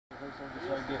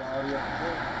so I get audio.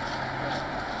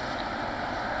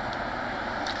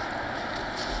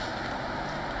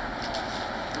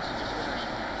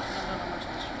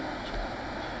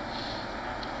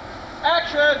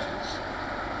 Action!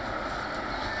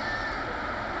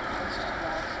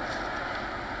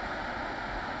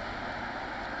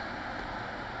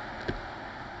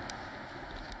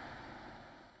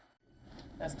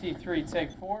 ST3,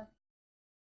 take 4.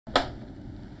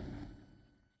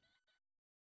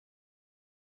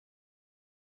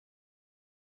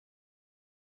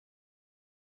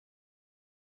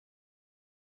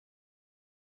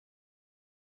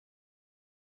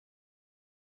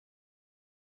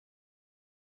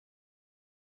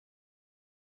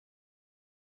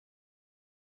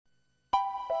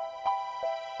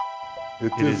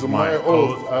 It is my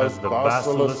oath as the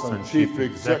basileus and chief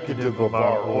executive of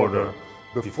our order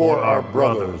before our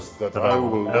brothers that I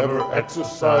will ever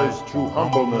exercise true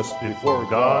humbleness before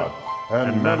God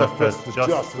and manifest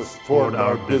justice toward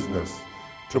our business,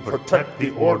 to protect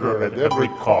the order at every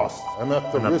cost and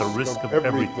at the risk of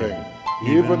everything,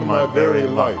 even my very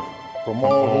life, from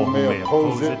all who may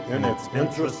oppose it in its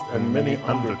interest and many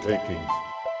undertakings,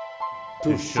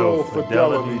 to show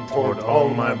fidelity toward all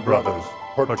my brothers,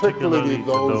 particularly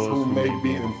those who may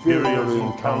be inferior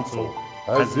in counsel,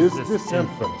 as is this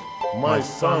infant, my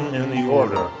son in the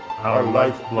order, our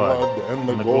lifeblood and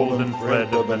the golden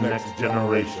thread of the next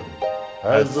generation.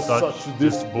 As such,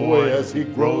 this boy, as he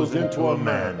grows into a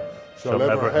man, shall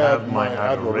ever have my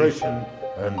adoration,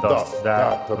 and thus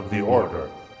that of the order,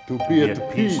 to be at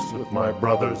peace with my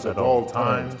brothers at all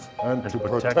times, and to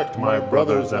protect my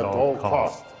brothers at all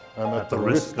costs, and at the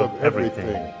risk of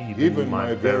everything, even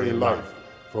my very life,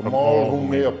 from all who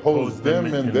may oppose them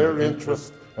in their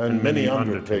interest and many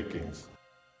undertakings.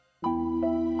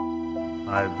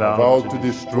 I vow to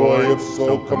destroy, if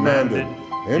so commanded,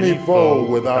 any foe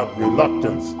without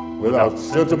reluctance, without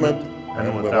sentiment,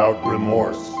 and without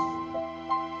remorse.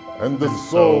 And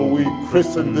so we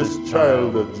christen this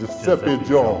child Giuseppe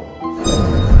Jones.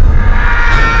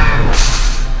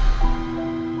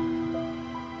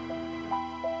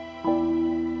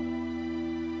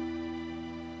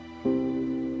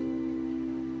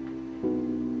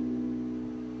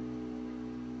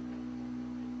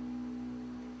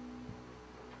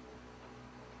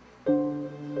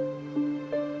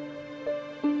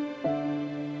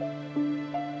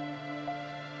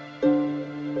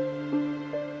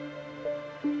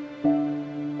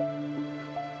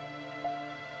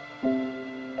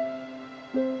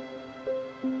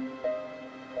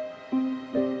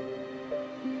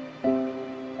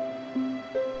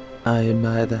 I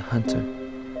admire the hunter,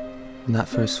 not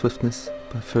for his swiftness,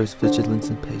 but for his vigilance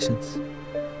and patience.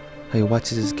 How he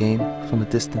watches his game from a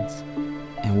distance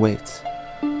and waits,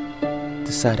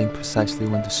 deciding precisely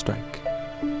when to strike.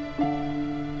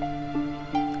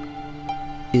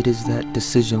 It is that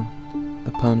decision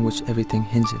upon which everything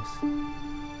hinges.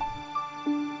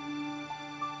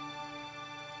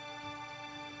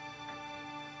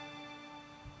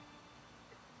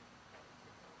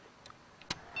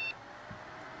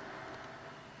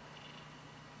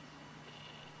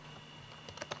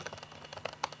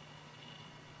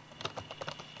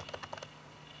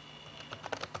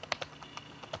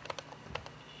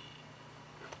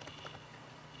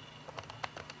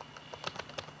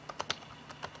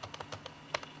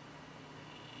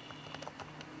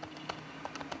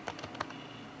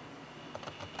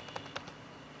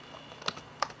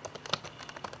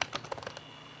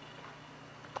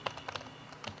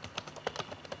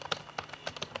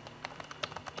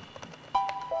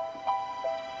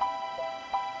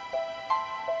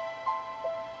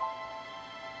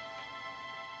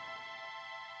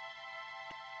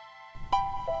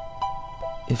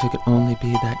 If it could only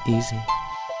be that easy.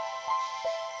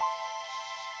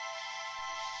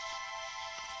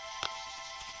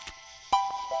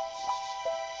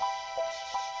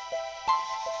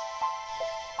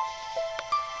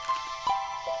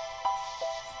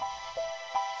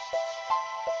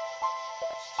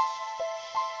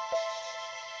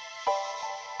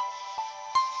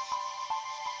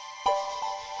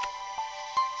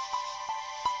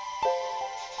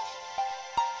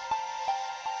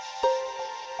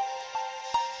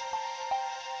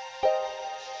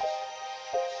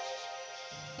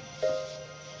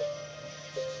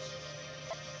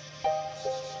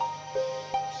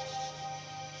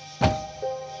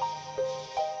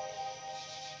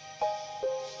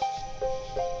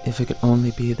 If it could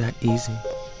only be that easy.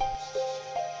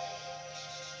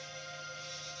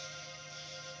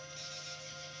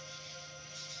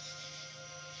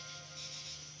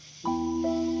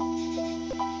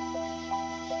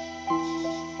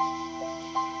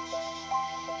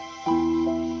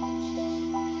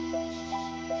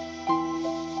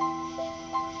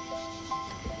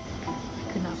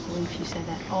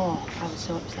 Oh, I was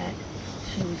so upset.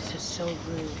 She was just so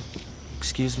rude.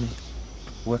 Excuse me,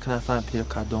 where can I find Peter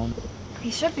Cardone?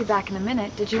 He should be back in a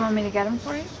minute. Did you want me to get him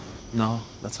for you? No,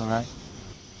 that's all right.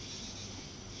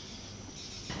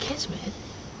 Kismet?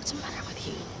 What's the matter with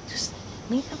you? Just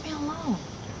leave me alone.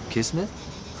 Kismet?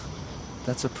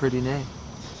 That's a pretty name.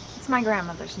 It's my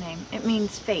grandmother's name. It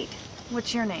means fate.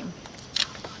 What's your name?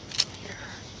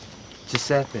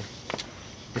 Giuseppe.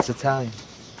 It's Italian.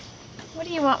 What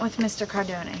do you want with Mr.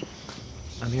 Cardone?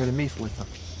 I'm here to meet with him.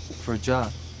 For a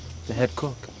job. The head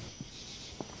cook.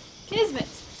 Kismet,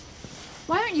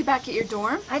 why aren't you back at your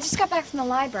dorm? I just got back from the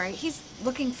library. He's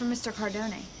looking for Mr.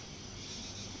 Cardone.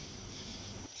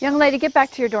 Young lady, get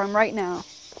back to your dorm right now.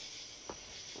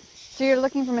 So you're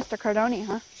looking for Mr. Cardone,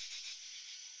 huh?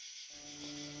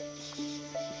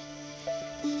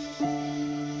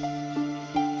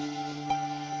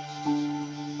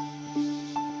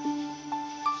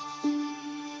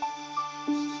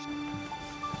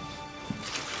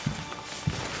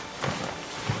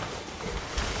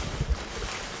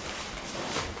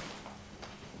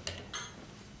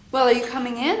 Well, are you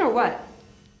coming in or what?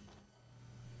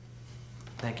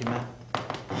 Thank you, ma'am.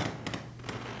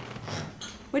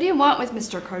 What do you want with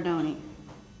Mr. Cardone?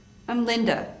 I'm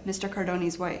Linda, Mr.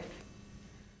 Cardone's wife.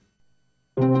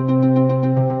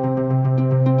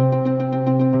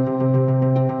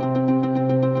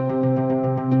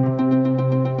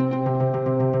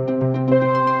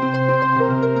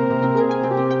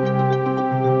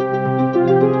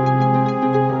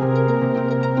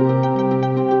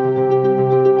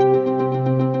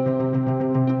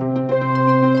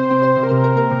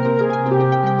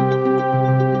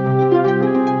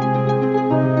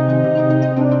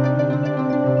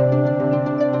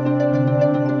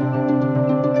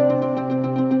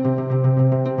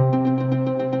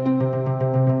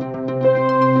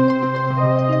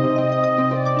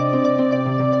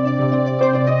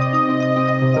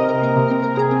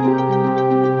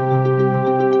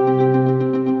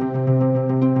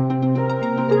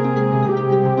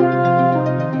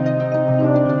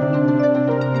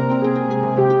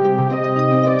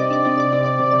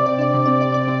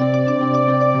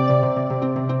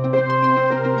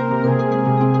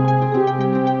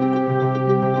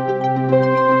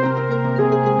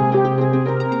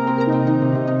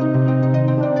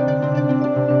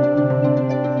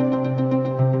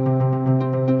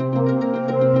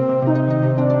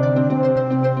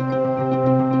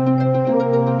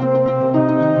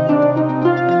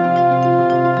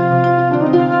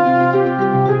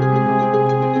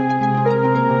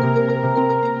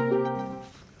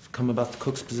 About the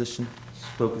cook's position.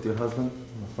 Spoke with your husband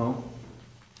on the phone.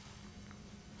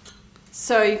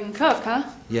 So you can cook, huh?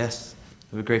 Yes,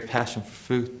 I have a great passion for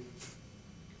food.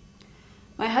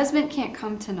 My husband can't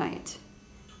come tonight.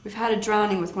 We've had a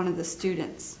drowning with one of the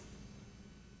students.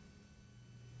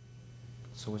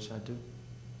 So what should I do?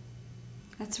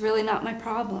 That's really not my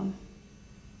problem.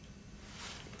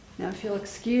 Now, if you'll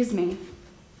excuse me.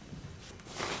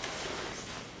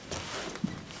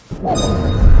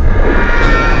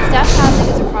 Staff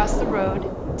housing is across the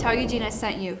road. Tell Eugene I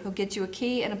sent you. He'll get you a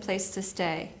key and a place to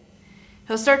stay.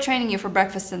 He'll start training you for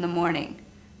breakfast in the morning.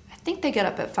 I think they get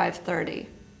up at 5:30.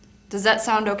 Does that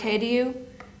sound okay to you?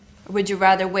 Or would you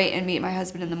rather wait and meet my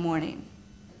husband in the morning?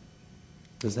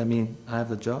 Does that mean I have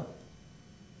the job?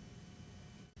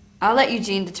 I'll let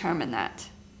Eugene determine that.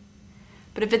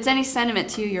 But if it's any sentiment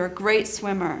to you, you're a great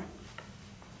swimmer.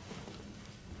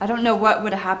 I don't know what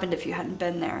would have happened if you hadn't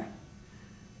been there.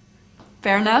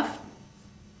 Fair enough?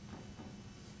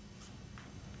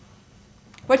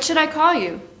 What should I call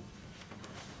you?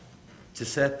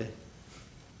 Giuseppe.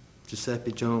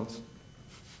 Giuseppe Jones.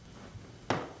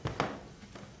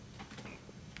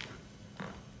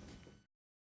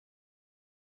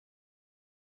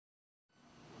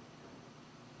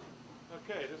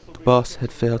 The boss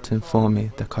had failed to inform me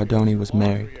that Cardone was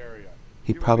married.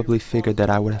 He probably figured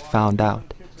that I would have found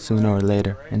out sooner or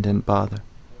later and didn't bother.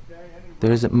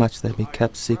 There isn't much that be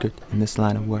kept secret in this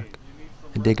line of work.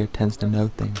 A digger tends to know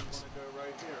things.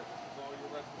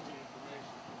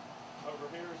 Over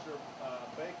here is your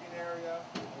baking area,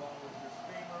 along with your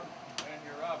steamer and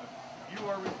your oven. You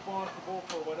are responsible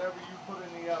for whatever you put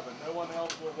in the oven. No one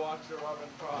else will watch your oven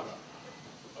product.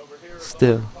 Over here is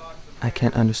Still, I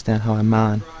can't understand how a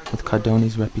man with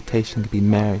Cardone's reputation could be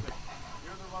married.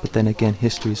 But then again,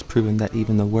 history has proven that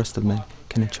even the worst of men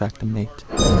can attract a mate.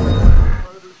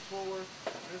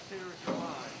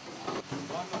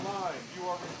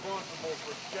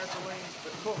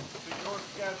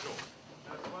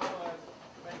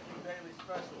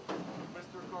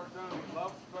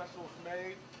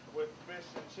 Made with fish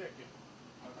and chicken.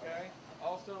 Okay?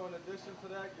 Also, in addition addition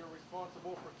to that, you're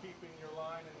responsible for keeping your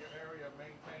line and your area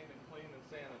maintained and clean and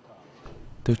sanitized.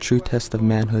 The true test of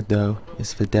manhood, though,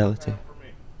 is fidelity.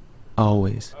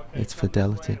 Always, it's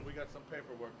fidelity. We got some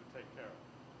paperwork to take care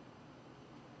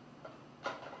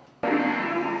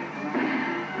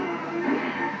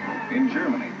of. In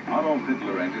Germany, Adolf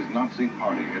Hitler and his Nazi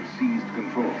party had seized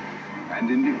control, and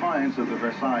in defiance of the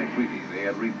Versailles Treaty, they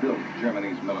had rebuilt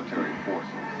Germany's military forces.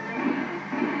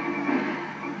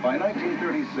 By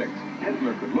 1936,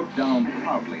 Hitler could look down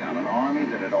proudly on an army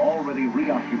that had already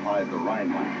reoccupied the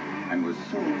Rhineland and was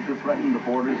soon to threaten the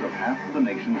borders of half the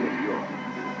nations of Europe.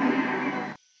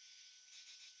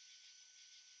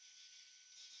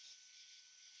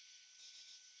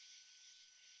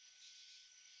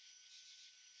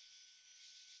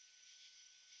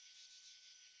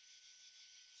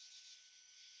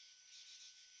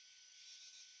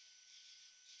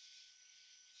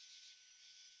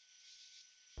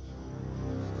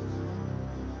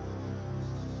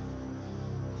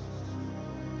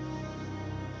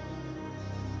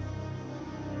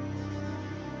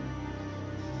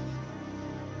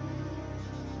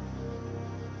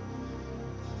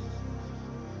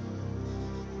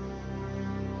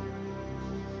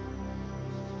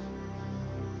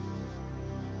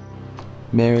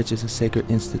 Marriage is a sacred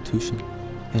institution,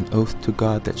 an oath to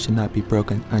God that should not be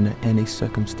broken under any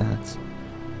circumstance.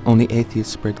 Only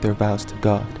atheists break their vows to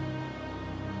God.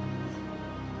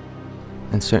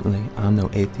 And certainly, I'm no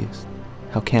atheist.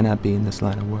 How can I be in this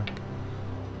line of work?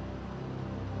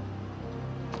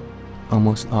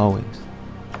 Almost always,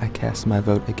 I cast my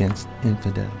vote against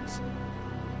infidels.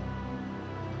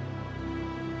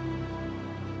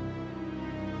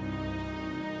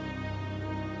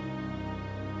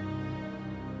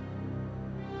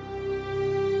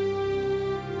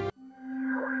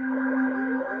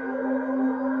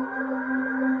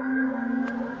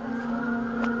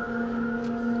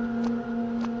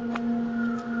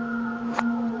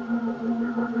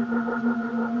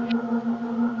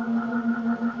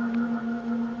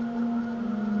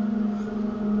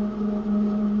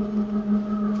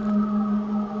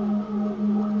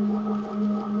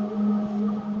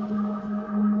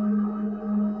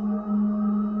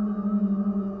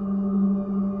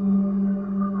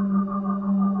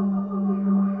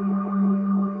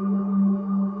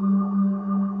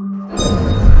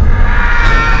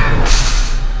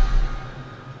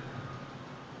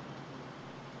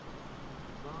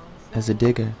 As a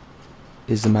digger,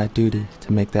 it is my duty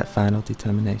to make that final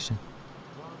determination.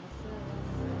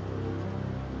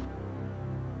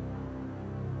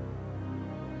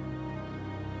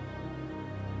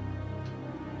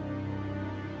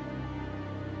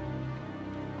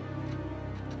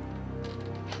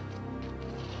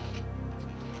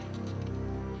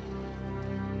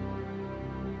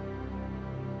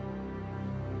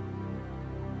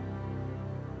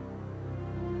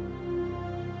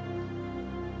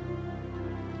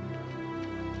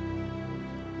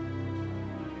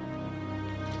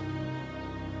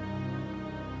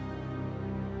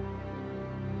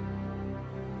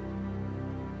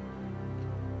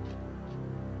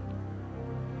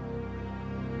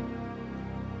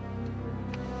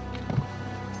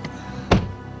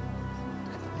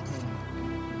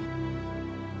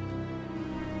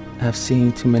 I have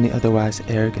seen too many otherwise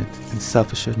arrogant and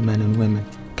self-assured men and women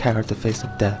cower at the face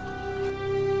of death,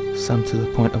 some to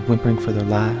the point of whimpering for their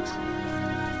lives,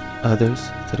 others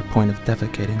to the point of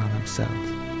defecating on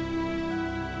themselves.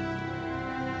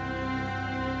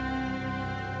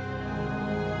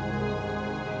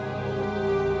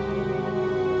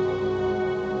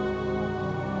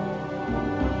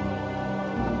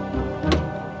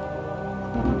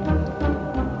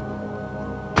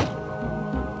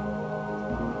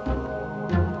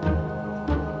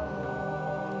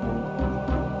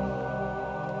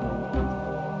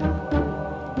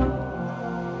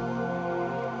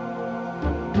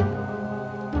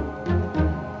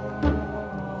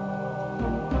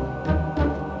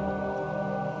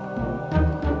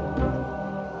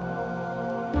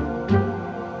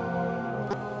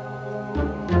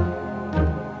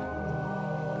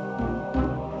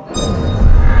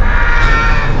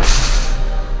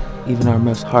 Even our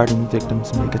most hardened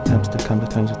victims make attempts to come to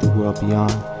terms with the world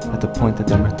beyond at the point that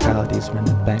their mortality is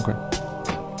rendered bankrupt.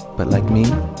 But like me,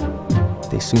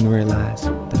 they soon realize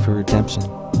that for redemption,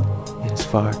 it is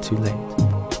far too late.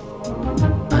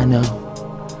 I know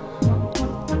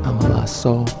I'm a lost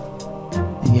soul,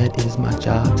 and yet it is my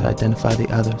job to identify the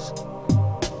others.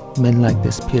 Men like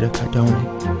this Peter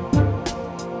Cardone.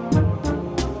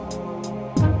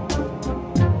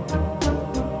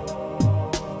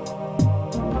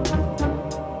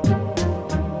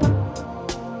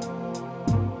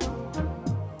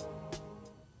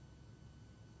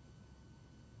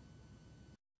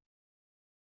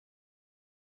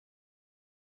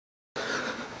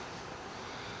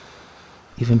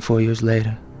 Even 4 years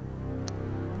later,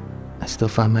 I still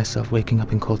find myself waking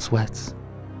up in cold sweats,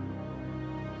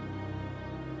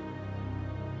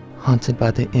 haunted by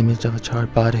the image of a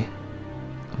charred body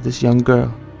of this young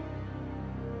girl.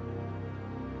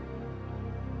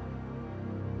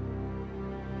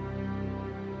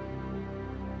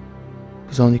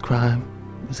 Whose only crime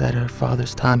was that her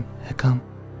father's time had come.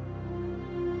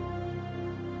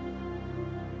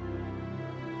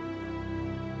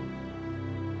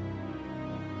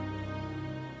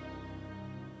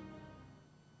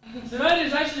 Tonight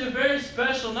is actually a very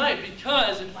special night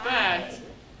because, in fact,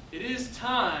 it is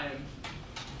time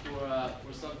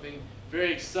for something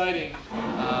very exciting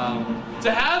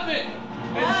to happen.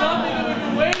 It's something that we've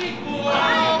been waiting for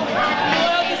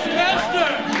throughout the semester.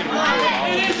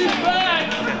 It is, in fact,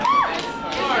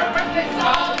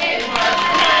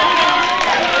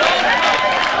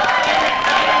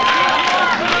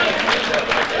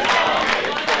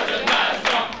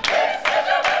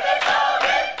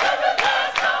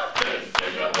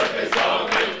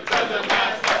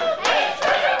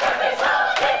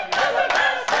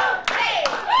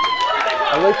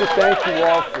 I'd like to thank you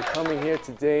all for coming here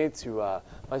today to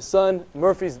my son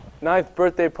Murphy's 9th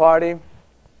birthday party.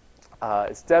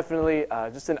 It's definitely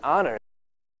just an honor,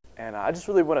 and I just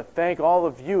really want to thank all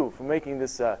of you for making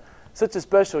this such a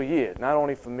special year, not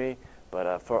only for me,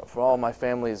 but for all my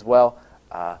family as well.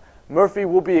 Murphy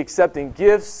will be accepting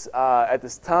gifts at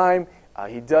this time.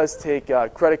 He does take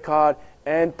credit card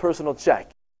and personal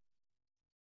check.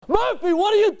 Murphy,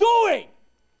 what are you doing?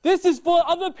 This is for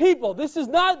other people. This is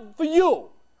not for you.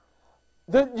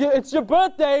 It's your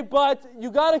birthday, but you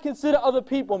got to consider other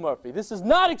people, Murphy. This is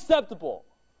not acceptable.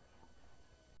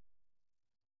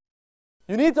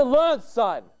 You need to learn,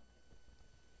 son.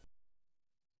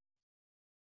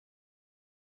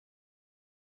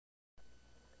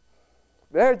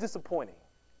 Very disappointing.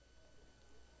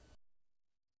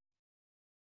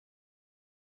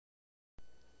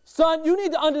 Son, you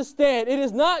need to understand, it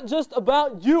is not just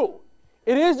about you.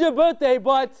 It is your birthday,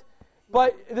 but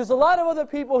there's a lot of other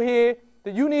people here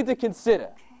that you need to consider.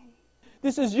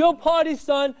 This is your party,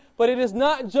 son, but it is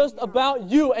not just about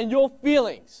you and your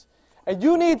feelings. And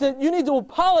you need to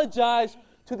apologize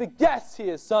to the guests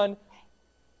here, son.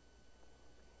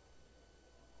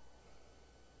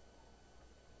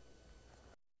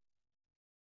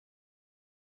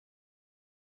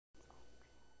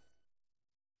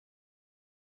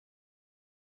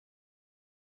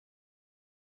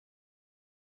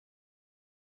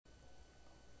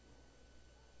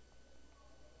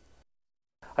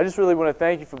 I just really want to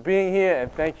thank you for being here,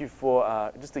 and thank you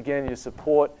for just again your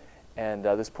support. And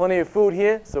there's plenty of food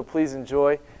here, so please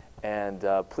enjoy, and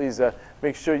please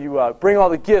make sure you bring all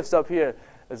the gifts up here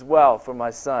as well for my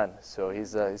son. So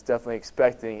he's definitely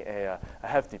expecting a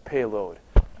hefty payload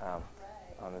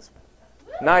on this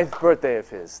 9th birthday of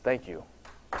his. Thank you.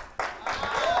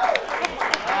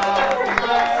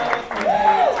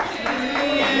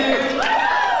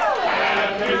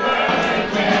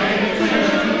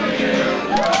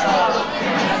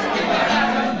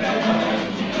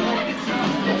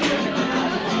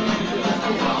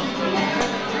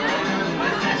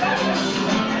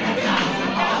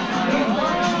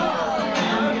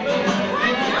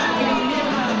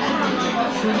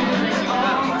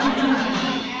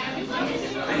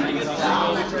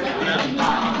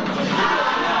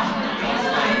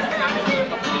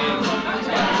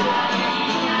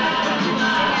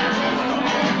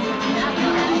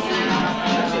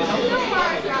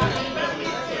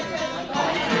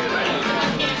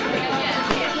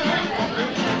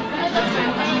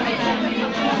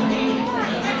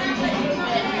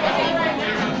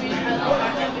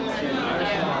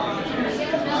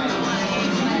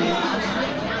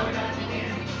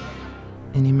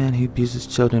 Any man who abuses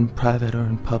children in private or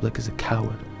in public is a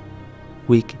coward,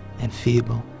 weak and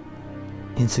feeble,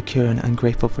 insecure and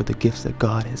ungrateful for the gifts that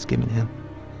God has given him.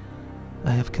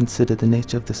 I have considered the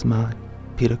nature of this man,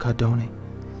 Peter Cardone.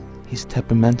 He's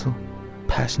temperamental,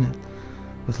 passionate,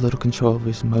 with little control over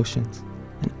his emotions,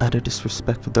 and utter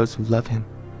disrespect for those who love him.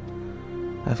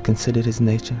 I have considered his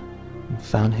nature and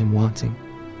found him wanting.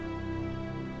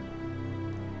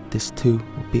 This too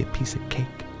will be a piece of cake.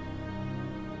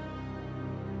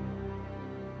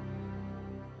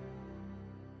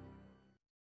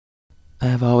 I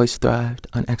have always thrived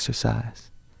on exercise.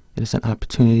 It is an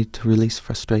opportunity to release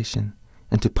frustration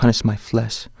and to punish my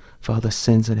flesh for all the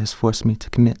sins it has forced me to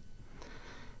commit.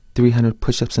 300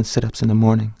 push-ups and sit-ups in the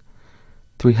morning,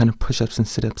 300 push-ups and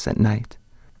sit-ups at night.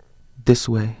 This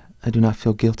way, I do not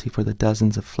feel guilty for the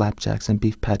dozens of flapjacks and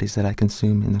beef patties that I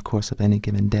consume in the course of any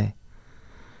given day.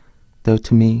 Though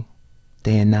to me,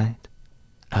 day and night,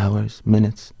 Hours,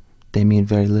 minutes, they mean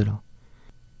very little.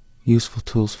 Useful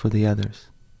tools for the others,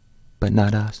 but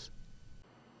not us.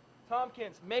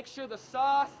 Tompkins, make sure the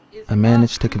sauce is I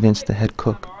managed to convince the head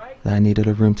cook that I needed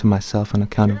a room to myself on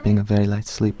account of being a very light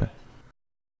sleeper.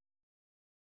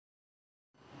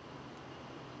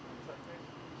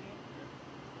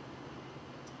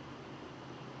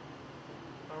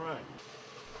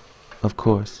 Of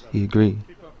course, he agreed.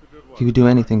 He would do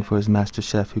anything for his master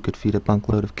chef who could feed a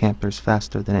bunkload of campers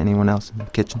faster than anyone else in the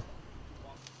kitchen.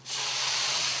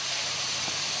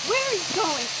 Where are you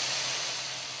going?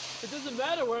 It doesn't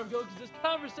matter where I'm going because this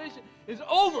conversation is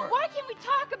over. Why can't we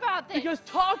talk about this? Because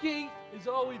talking is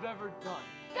all we've ever done.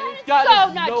 That It's is got so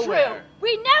us not nowhere. true.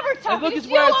 We never talk And look because at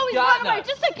you where it's always gotten run away, us.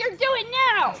 just like you're doing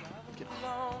now.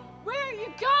 Where are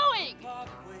you going?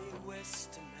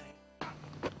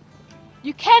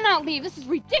 You cannot leave. This is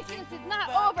ridiculous. It's not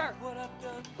over.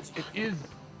 It is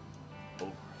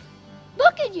over.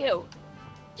 Look at you.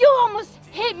 You almost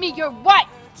hit me. You're what?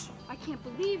 I can't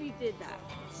believe you did that.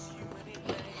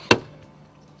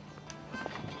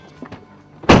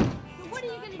 So what are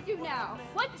you going to do now?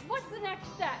 What's the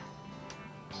next step?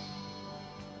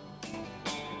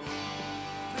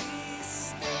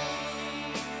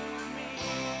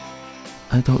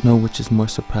 I don't know which is more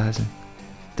surprising,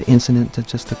 the incident that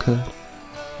just occurred,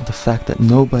 or the fact that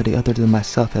nobody other than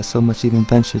myself has so much even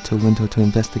ventured to a window to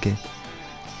investigate.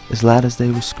 As loud as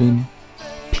they were screaming,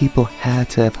 people had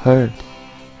to have heard.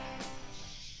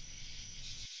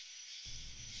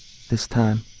 This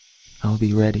time, I'll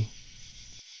be ready.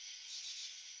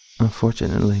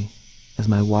 Unfortunately, as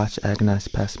my watch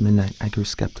agonized past midnight, I grew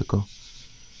skeptical.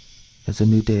 As the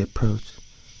new day approached,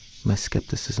 my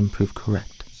skepticism proved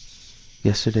correct.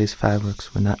 Yesterday's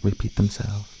fireworks would not repeat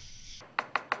themselves.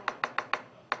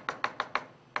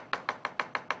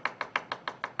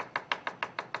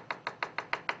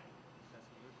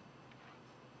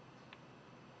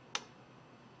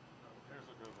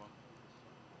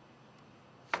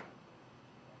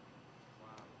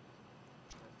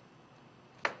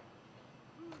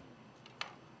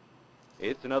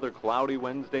 It's another cloudy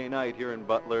Wednesday night here in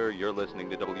Butler. You're listening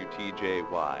to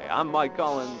WTJY. I'm Mike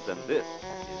Collins, and this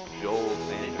is Joel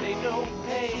Sanders. No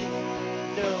pain,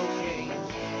 no gain.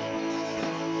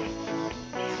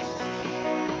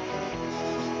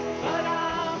 But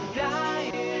I'm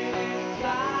dying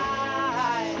inside.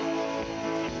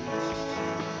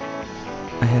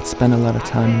 I had spent a lot of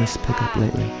time in this pickup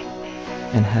lately,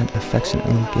 and had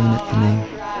affectionately given it the name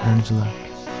Angela.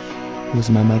 It was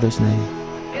my mother's name,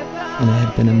 and it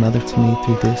had been a mother to me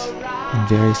through this and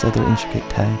various other intricate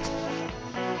tags.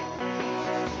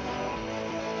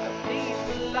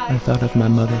 I thought of my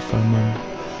mother for a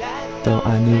moment, though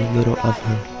I knew little of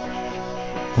her,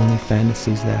 only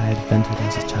fantasies that I had invented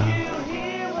as a child.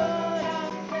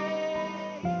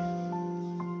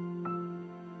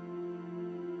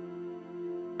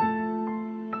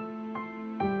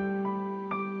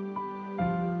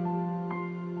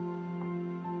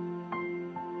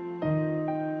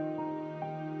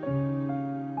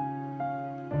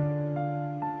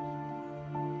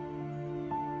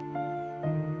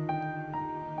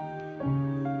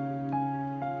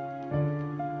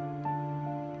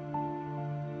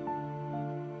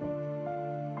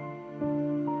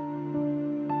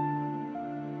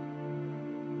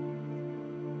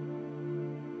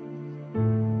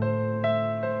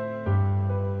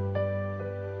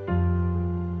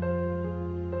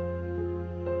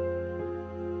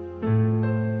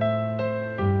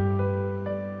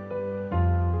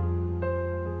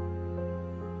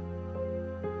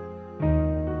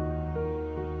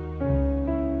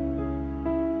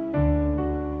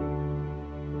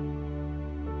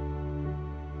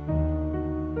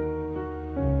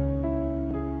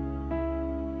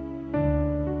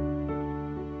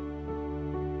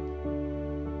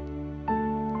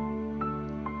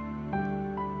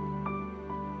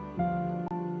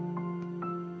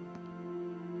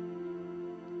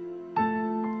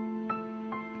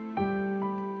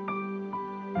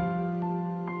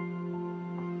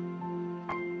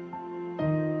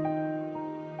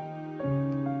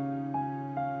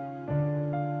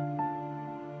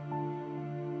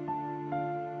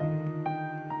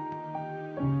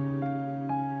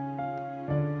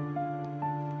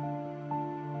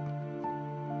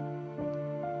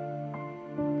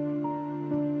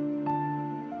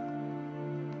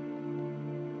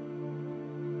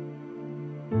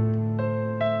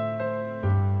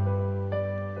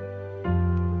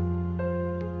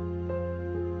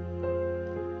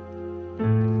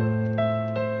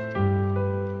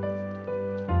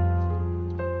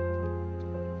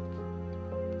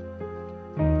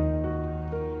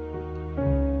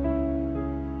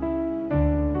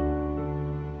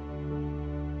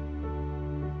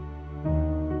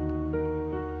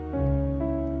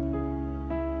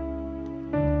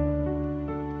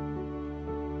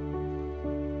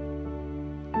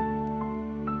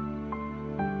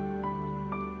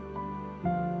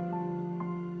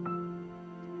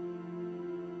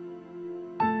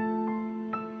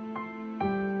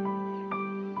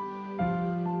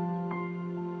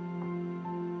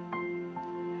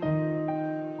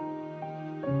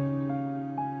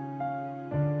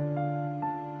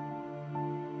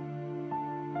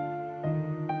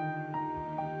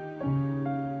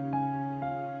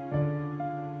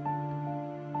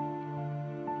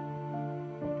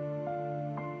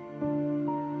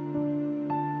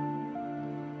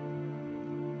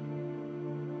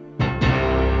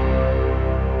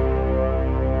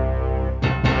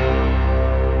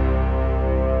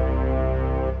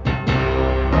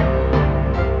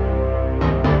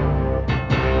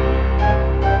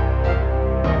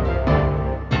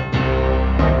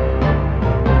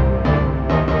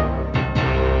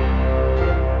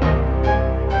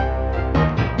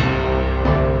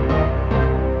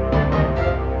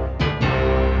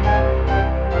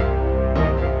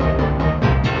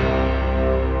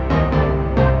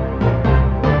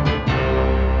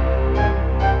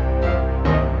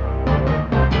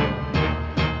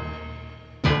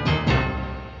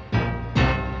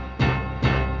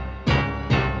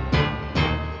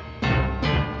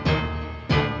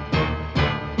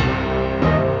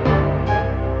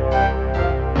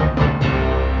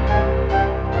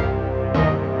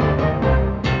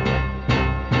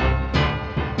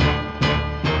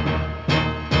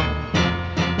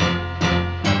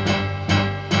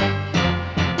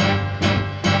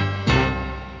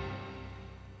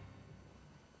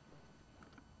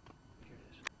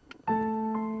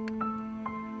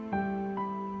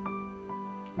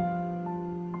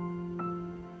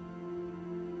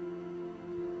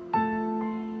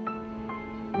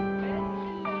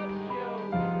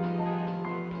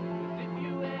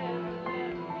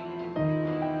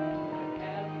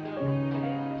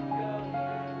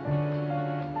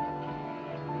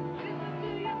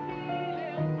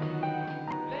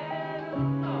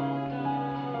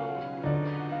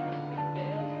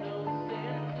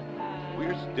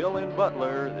 still in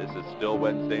Butler. This is still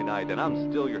Wednesday night, and I'm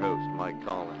still your host, Mike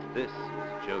Collins. This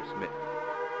is Joe Smith.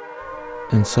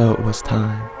 And so it was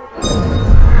time.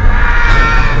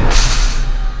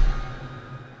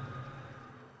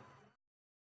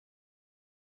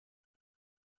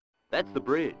 That's the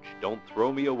bridge. Don't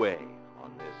throw me away.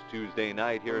 On this Tuesday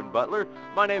night here in Butler,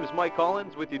 my name is Mike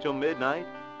Collins, with you till midnight.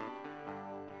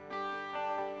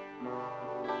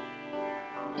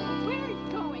 Where are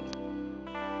you going?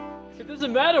 It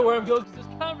doesn't matter where I'm going because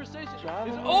this conversation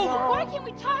is over. Why can't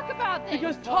we talk about this?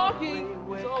 Because talking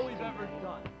is all we've ever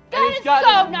done. That is so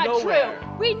not nowhere.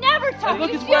 true. We never talk.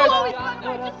 look Because at you where it's always gotten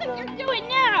talk just like you're doing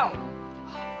now.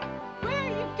 Where are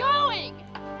you going?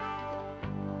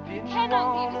 You cannot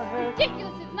leave. This is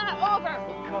ridiculous. It's not over.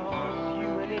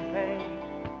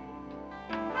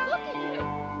 Look at you.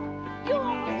 You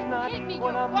almost hit me.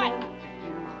 For what?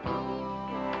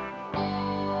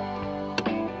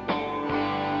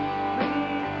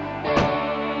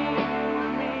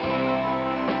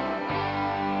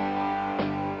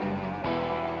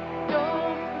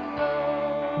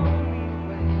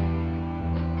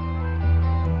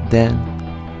 Then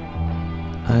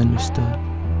I understood.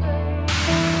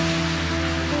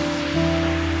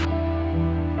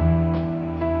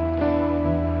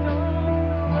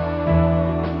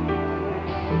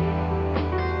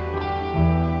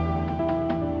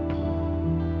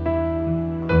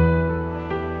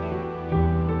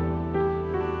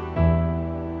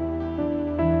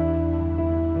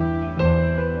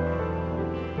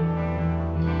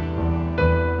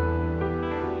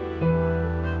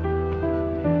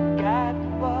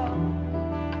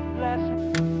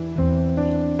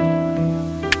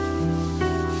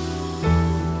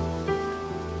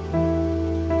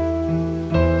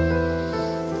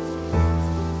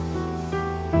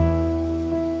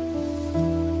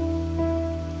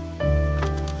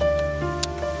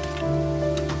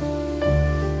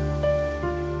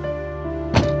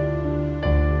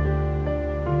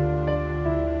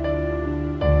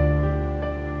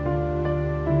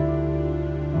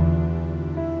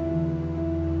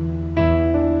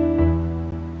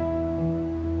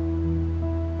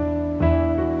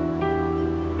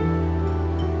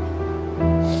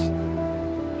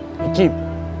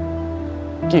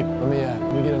 Keep.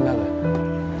 Let me get another.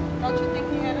 Don't you think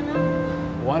you had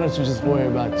enough? Why don't you just worry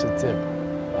about your tip,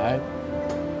 all right?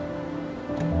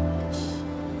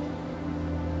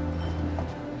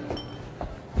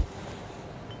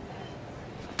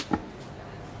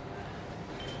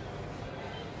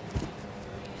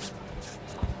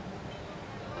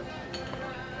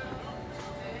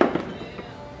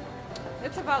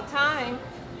 It's about time.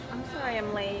 I'm sorry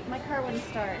I'm late. My car wouldn't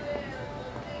start.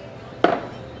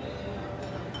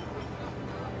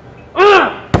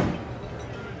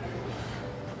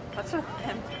 What's with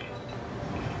him?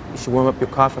 You should warm up your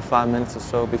car for 5 minutes or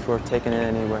so before taking it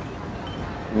anywhere.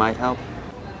 It might help.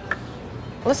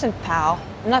 Listen, pal.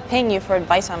 I'm not paying you for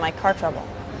advice on my car trouble.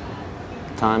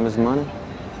 Time is money.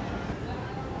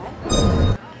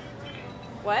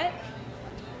 What?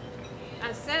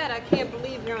 I said I can't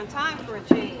believe you're on time for a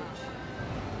change.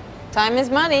 Time is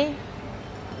money.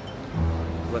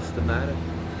 What's the matter?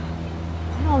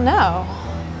 I don't know.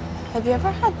 Have you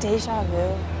ever had deja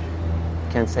vu?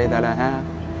 Can't say that I have,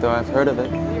 though I've heard of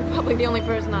it. You're probably the only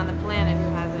person on the planet who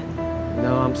hasn't.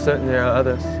 No, I'm certain there are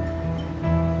others.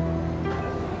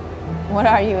 What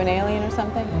are you, an alien or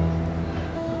something?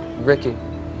 Ricky,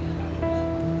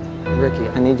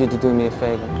 I need you to do me a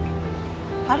favor.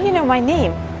 How do you know my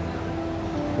name?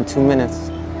 In 2 minutes,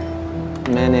 a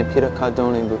man named Peter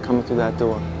Cardone will be coming through that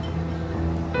door.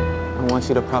 I want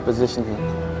you to proposition him.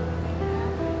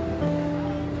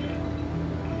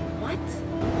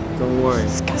 Don't worry.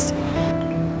 Disgusting.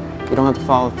 You don't have to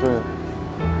follow through.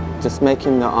 Just make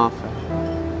him the offer.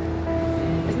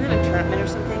 Isn't that entrapment or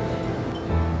something?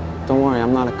 Don't worry,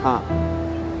 I'm not a cop.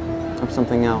 I'm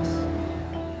something else.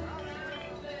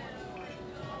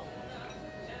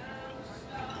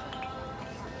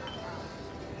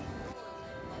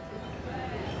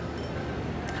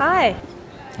 Hi.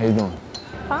 How you doing?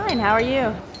 Fine, how are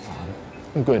you?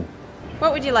 I'm good.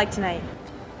 What would you like tonight?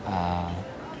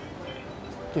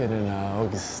 Get an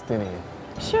Augustinian.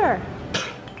 Sure.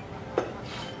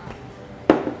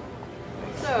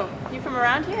 So, you from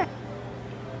around here?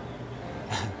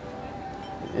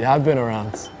 Yeah, I've been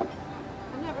around.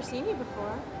 I've never seen you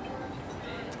before.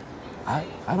 I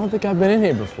don't think I've been in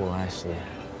here before, actually.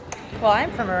 Well,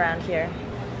 I'm from around here.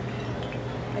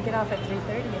 I get off at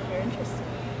 3:30 if you're interested.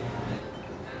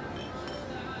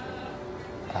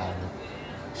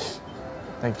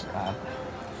 Thank you.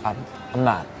 I'm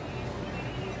not.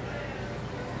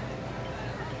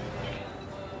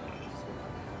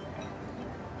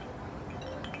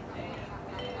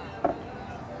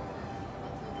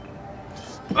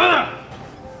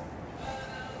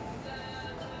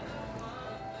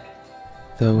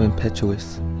 Though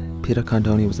impetuous, Peter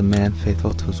Cardone was a man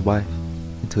faithful to his wife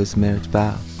and to his marriage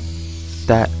vows.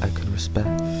 That I could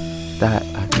respect, that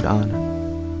I could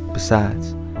honor.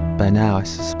 Besides, by now I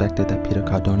suspected that Peter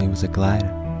Cardone was a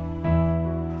glider.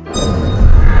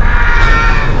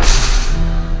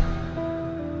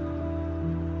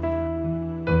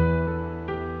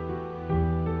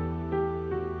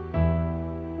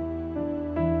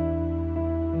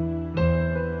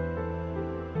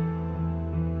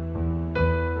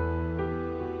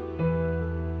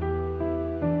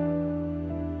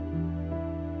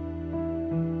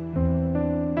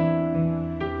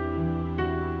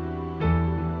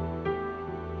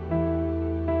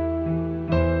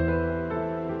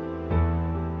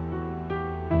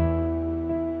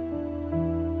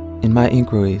 In my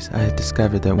inquiries, I had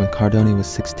discovered that when Cardone was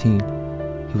 16,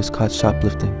 he was caught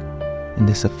shoplifting, and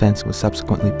this offense was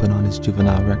subsequently put on his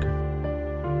juvenile record.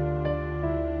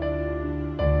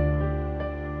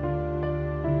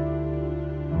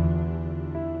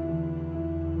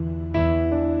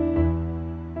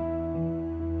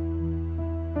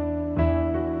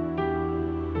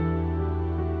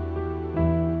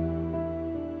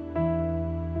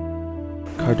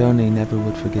 Cardone never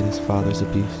would forget his father's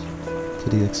abuse, to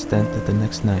the extent that the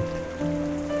next night,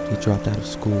 he dropped out of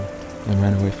school and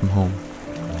ran away from home.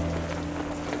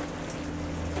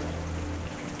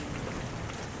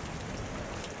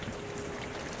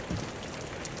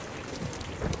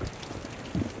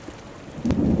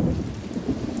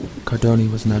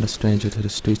 Cardone was not a stranger to the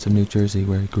streets of New Jersey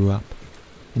where he grew up,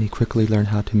 and he quickly learned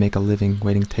how to make a living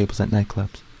waiting tables at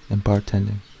nightclubs and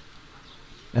bartending.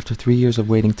 After 3 years of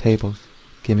waiting tables,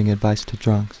 giving advice to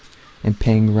drunks, and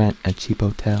paying rent at cheap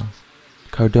hotels,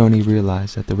 Cardone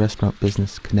realized that the restaurant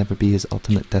business could never be his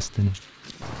ultimate destiny.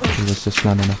 There was just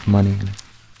not enough money in it.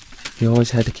 He always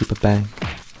had to keep a bank,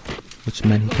 which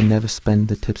meant he could never spend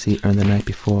the tips he earned the night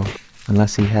before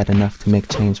unless he had enough to make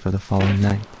change for the following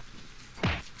night.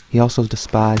 He also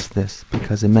despised this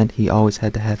because it meant he always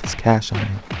had to have his cash on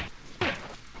him,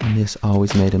 and this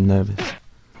always made him nervous,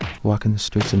 walking the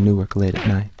streets of Newark late at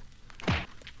night.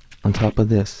 On top of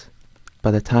this, by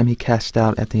the time he cashed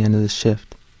out at the end of the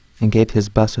shift and gave his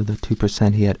busser the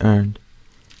 2% he had earned,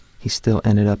 he still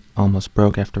ended up almost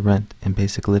broke after rent and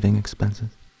basic living expenses.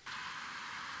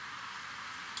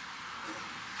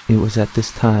 It was at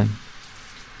this time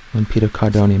when Peter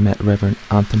Cardone met Reverend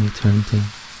Anthony Turrentine.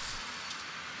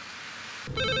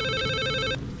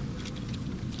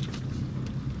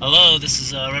 Hello, this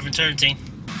is Reverend Turrentine.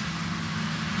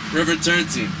 Reverend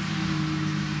Turrentine.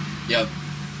 Yep.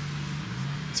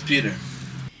 It's Peter.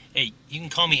 Hey, you can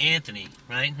call me Anthony,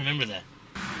 right? Remember that.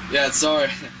 Yeah, sorry.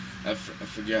 I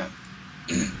forgot.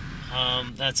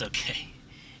 That's okay.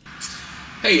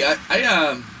 Hey,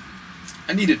 I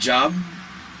need a job.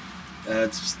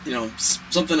 It's,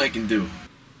 something I can do.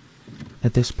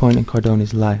 At this point in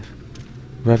Cardone's life,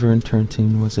 Reverend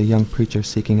Turrentine was a young preacher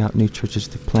seeking out new churches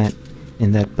to plant,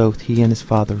 in that both he and his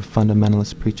father were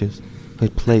fundamentalist preachers who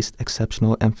had placed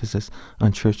exceptional emphasis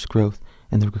on church growth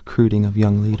and the recruiting of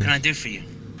young leaders. What can I do for you?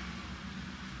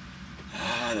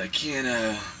 I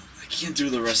can't do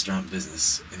the restaurant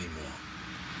business anymore.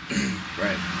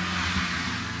 Right.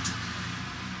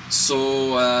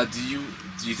 So, do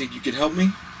you think you could help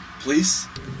me, please?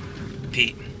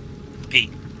 Pete.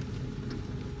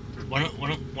 Why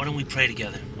don't we pray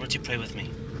together? Why don't you pray with me?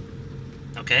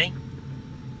 Okay?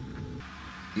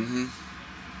 Mm-hmm.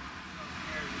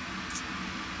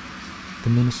 The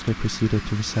minister proceeded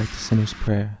to recite the sinner's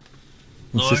prayer,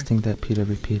 insisting that Peter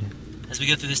repeat it. As we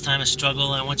go through this time of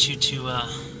struggle, I want you to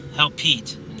help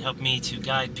Pete and help me to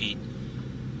guide Pete.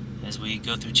 As we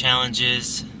go through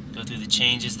challenges, go through the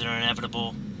changes that are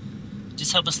inevitable,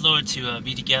 just help us, Lord, to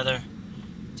be together,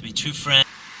 to be true friends.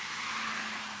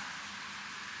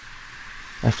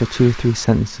 After 2 or 3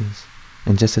 sentences,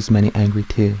 and just as many angry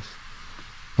tears,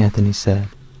 Anthony said,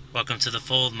 "Welcome to the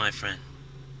fold, my friend."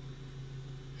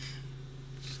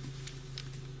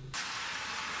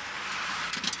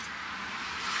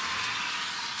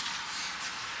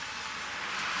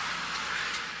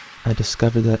 I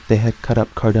discovered that they had cut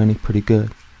up Cardone pretty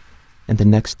good, and the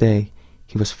next day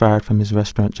he was fired from his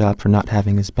restaurant job for not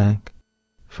having his bank.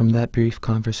 From that brief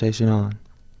conversation on,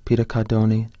 Peter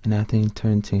Cardone and Anthony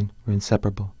Turrentine were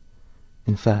inseparable.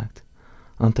 In fact,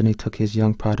 Anthony took his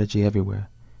young prodigy everywhere,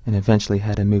 and eventually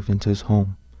had him move into his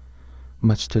home,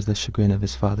 much to the chagrin of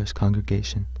his father's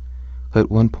congregation, who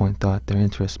at one point thought their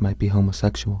interests might be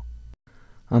homosexual.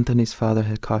 Anthony's father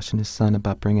had cautioned his son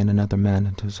about bringing another man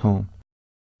into his home,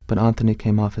 but Anthony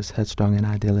came off as headstrong and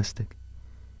idealistic.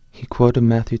 He quoted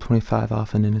Matthew 25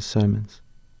 often in his sermons,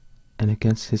 and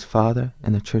against his father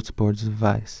and the church board's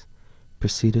advice,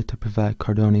 proceeded to provide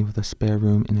Cardone with a spare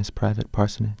room in his private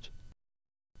parsonage.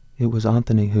 It was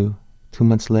Anthony who, 2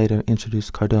 months later,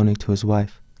 introduced Cardone to his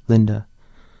wife, Linda,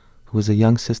 who was a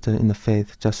young sister in the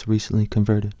faith just recently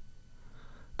converted.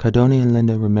 Cardone and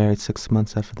Linda were married 6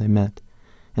 months after they met,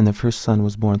 and their first son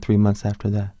was born 3 months after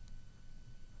that.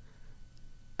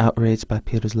 Outraged by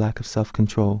Peter's lack of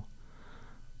self-control,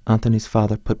 Anthony's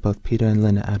father put both Peter and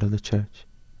Linda out of the church.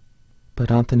 But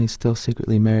Anthony still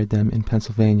secretly married them in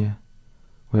Pennsylvania,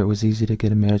 where it was easy to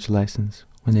get a marriage license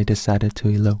when they decided to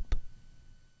elope.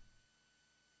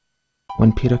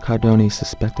 When Peter Cardone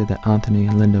suspected that Anthony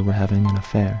and Linda were having an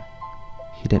affair,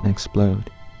 he didn't explode.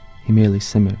 He merely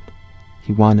simmered.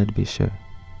 He wanted to be sure.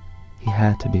 He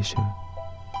had to be sure.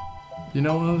 You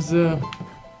know, I was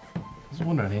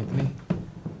wondering, Anthony,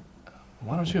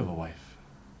 why don't you have a wife?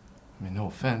 I mean, no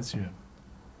offense, you're a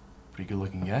pretty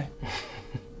good-looking guy.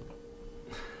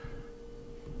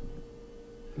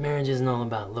 Marriage isn't all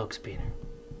about looks, Peter.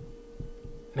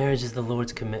 Marriage is the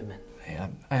Lord's commitment. Hey,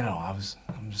 I know,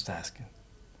 I'm just asking.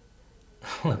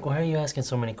 Look, why are you asking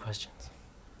so many questions?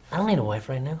 I don't need a wife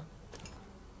right now.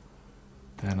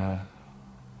 Then,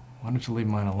 why don't you leave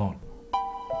mine alone?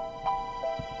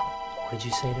 What did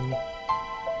you say to me?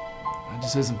 I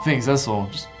just said some things, that's all.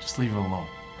 Just leave her alone.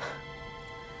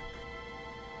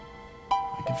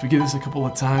 I can forgive this a couple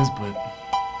of times, but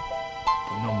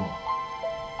no more.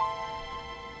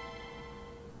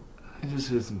 I just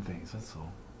said some things, that's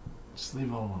all. Just leave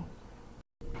her alone.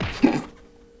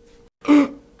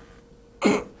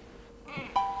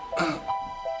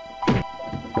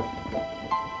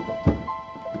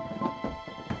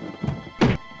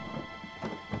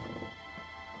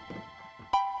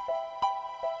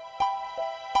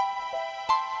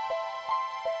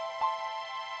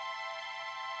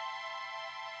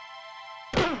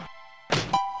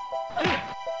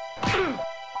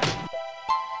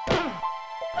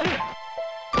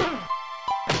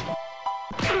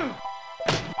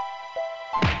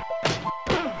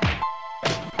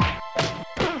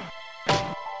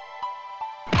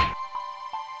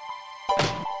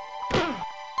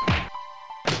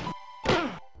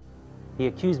 He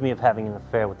accused me of having an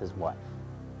affair with his wife.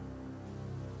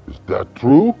 Is that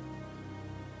true?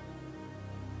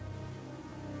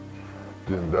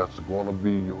 Then that's gonna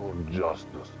be your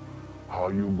justice. How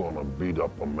you gonna beat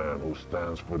up a man who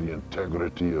stands for the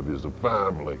integrity of his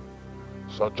family?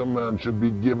 Such a man should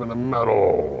be given a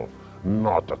medal,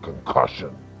 not a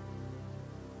concussion.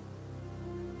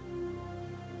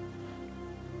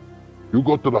 You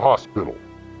go to the hospital.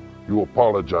 You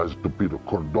apologize to Peter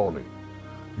Cardone.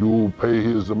 You pay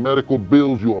his medical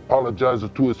bills, you apologize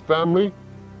to his family,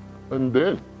 and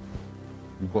then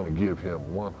you're gonna give him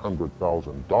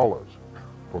 $100,000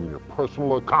 from your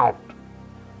personal account.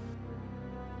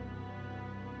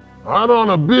 Out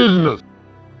on a business.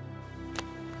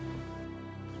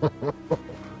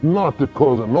 Not the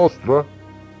Cosa Nostra.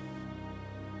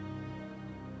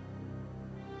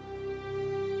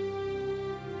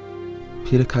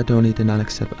 Peter Cardone did not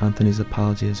accept Anthony's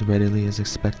apology as readily as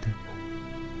expected.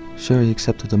 Sure, he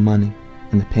accepted the money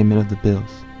and the payment of the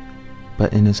bills,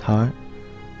 but in his heart,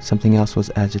 something else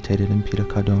was agitated in Peter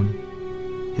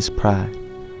Cardone, his pride,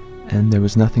 and there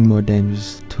was nothing more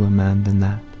dangerous to a man than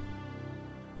that.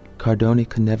 Cardone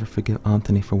could never forgive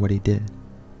Anthony for what he did,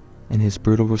 and his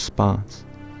brutal response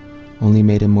only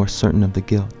made him more certain of the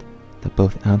guilt that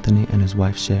both Anthony and his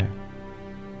wife shared.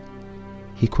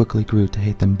 He quickly grew to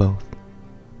hate them both.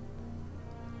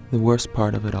 The worst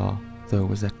part of it all, though,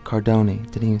 was that Cardone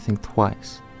didn't even think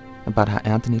twice about how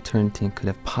Anthony Turrentine could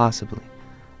have possibly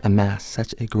amassed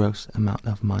such a gross amount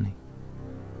of money.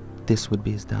 This would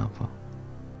be his downfall.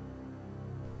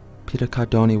 Peter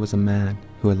Cardone was a man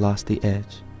who had lost the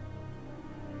edge.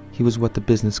 He was what the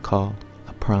business called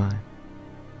a prime.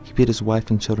 He beat his wife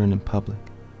and children in public.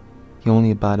 He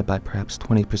only abided by perhaps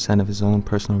 20% of his own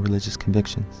personal religious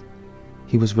convictions.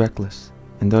 He was reckless,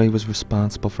 and though he was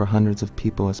responsible for hundreds of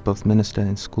people as both minister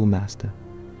and schoolmaster,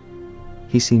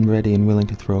 he seemed ready and willing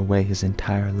to throw away his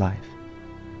entire life.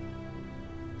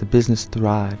 The business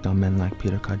thrived on men like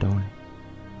Peter Cardone,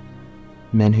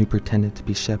 men who pretended to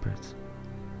be shepherds,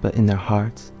 but in their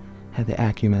hearts had the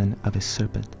acumen of a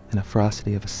serpent and the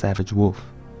ferocity of a savage wolf.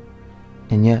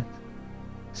 And yet,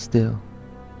 still,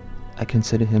 I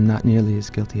consider him not nearly as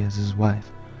guilty as his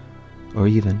wife, or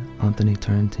even Anthony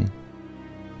Turrentine.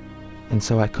 And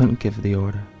so I couldn't give the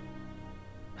order.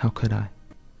 How could I?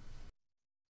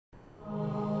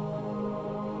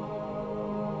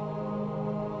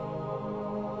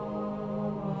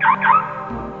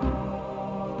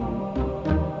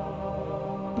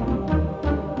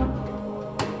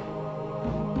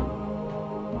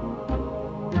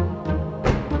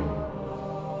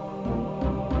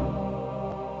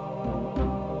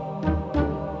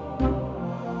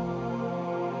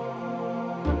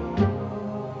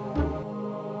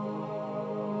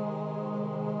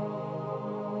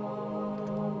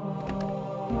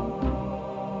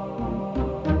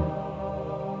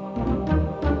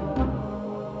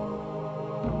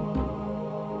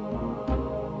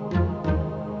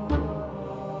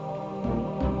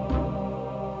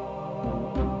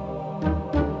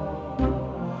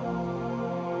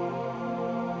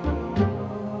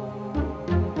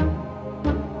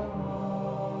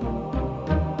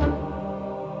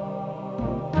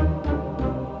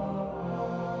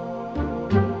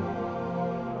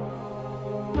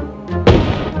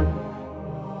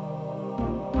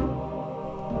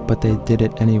 but they did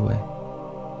it anyway.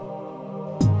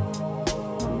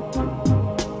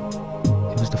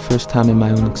 It was the first time in my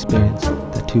own experience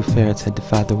that 2 ferrets had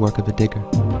defied the work of a digger.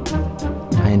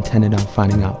 I intended on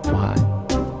finding out why.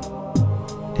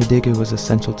 A digger was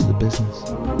essential to the business.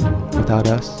 Without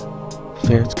us,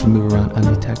 ferrets could move around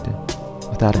undetected,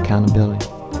 without accountability,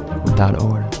 without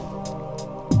order.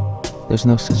 There's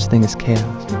no such thing as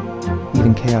chaos.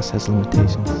 Even chaos has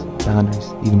limitations, boundaries,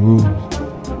 even rules.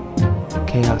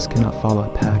 Chaos cannot follow a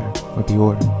pattern or be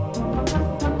ordered.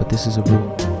 But this is a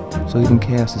rule, so even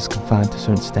chaos is confined to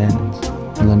certain standards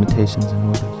and limitations and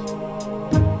orders.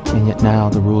 And yet now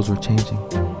the rules were changing,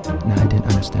 and I didn't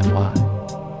understand why.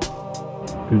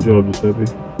 Good job, Giuseppe.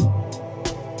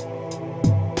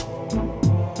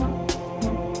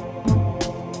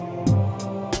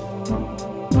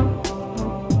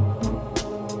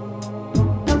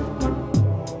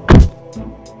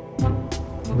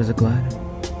 It was a glider.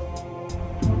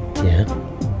 Yeah?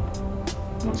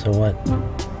 So what?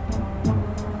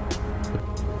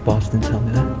 Boss didn't tell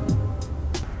me that.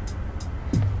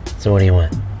 So what do you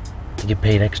want? To get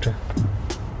paid extra?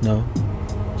 No,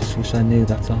 just wish I knew,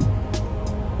 that's all.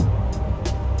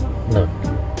 Look,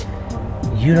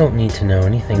 you don't need to know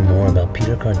anything more about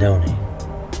Peter Cardone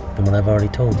than what I've already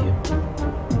told you.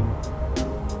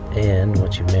 And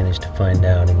what you've managed to find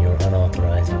out in your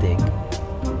unauthorized dig.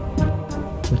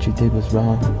 What you did was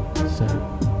wrong, sir.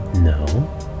 No.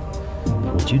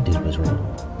 What you did was wrong.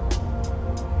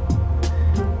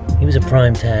 He was a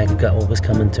prime tag who got what was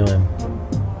coming to him.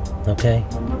 Okay?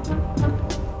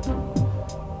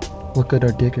 What good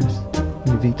are diggers?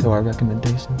 We veto our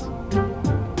recommendations.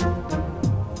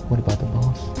 What about the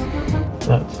boss?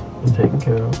 That's been taken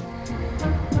care of.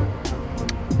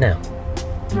 Now,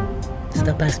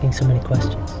 stop asking so many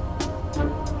questions.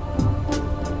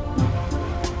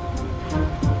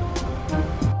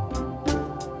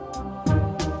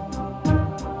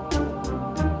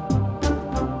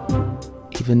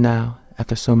 Even now,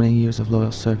 after so many years of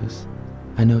loyal service,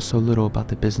 I know so little about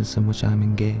the business in which I am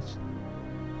engaged.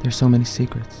 There are so many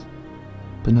secrets,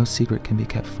 but no secret can be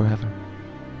kept forever.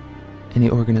 Any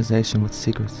organization with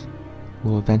secrets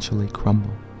will eventually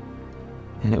crumble.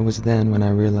 And it was then when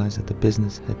I realized that the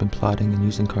business had been plotting and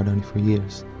using Cardone for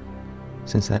years,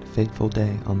 since that fateful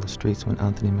day on the streets when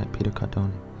Anthony met Peter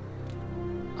Cardone.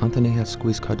 Anthony had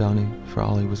squeezed Cardone for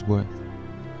all he was worth,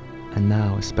 and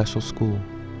now a special school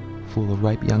full of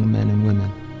ripe young men and women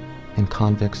and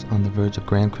convicts on the verge of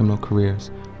grand criminal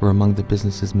careers were among the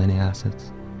business's many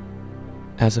assets.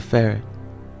 As a ferret,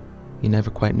 he never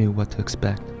quite knew what to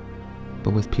expect,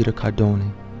 but with Peter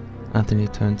Cardone, Anthony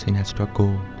Turntine had struck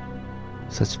gold.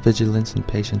 Such vigilance and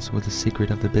patience were the secret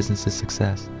of the business's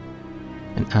success,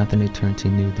 and Anthony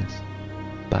Turntine knew this,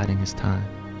 biding his time.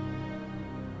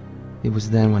 It was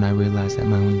then when I realized that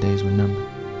my own days were numbered,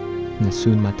 and that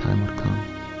soon my time would come.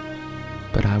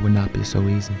 But I would not be so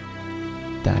easy.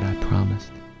 That I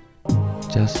promised.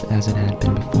 Just as it had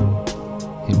been before,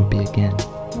 it would be again,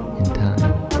 in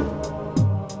time.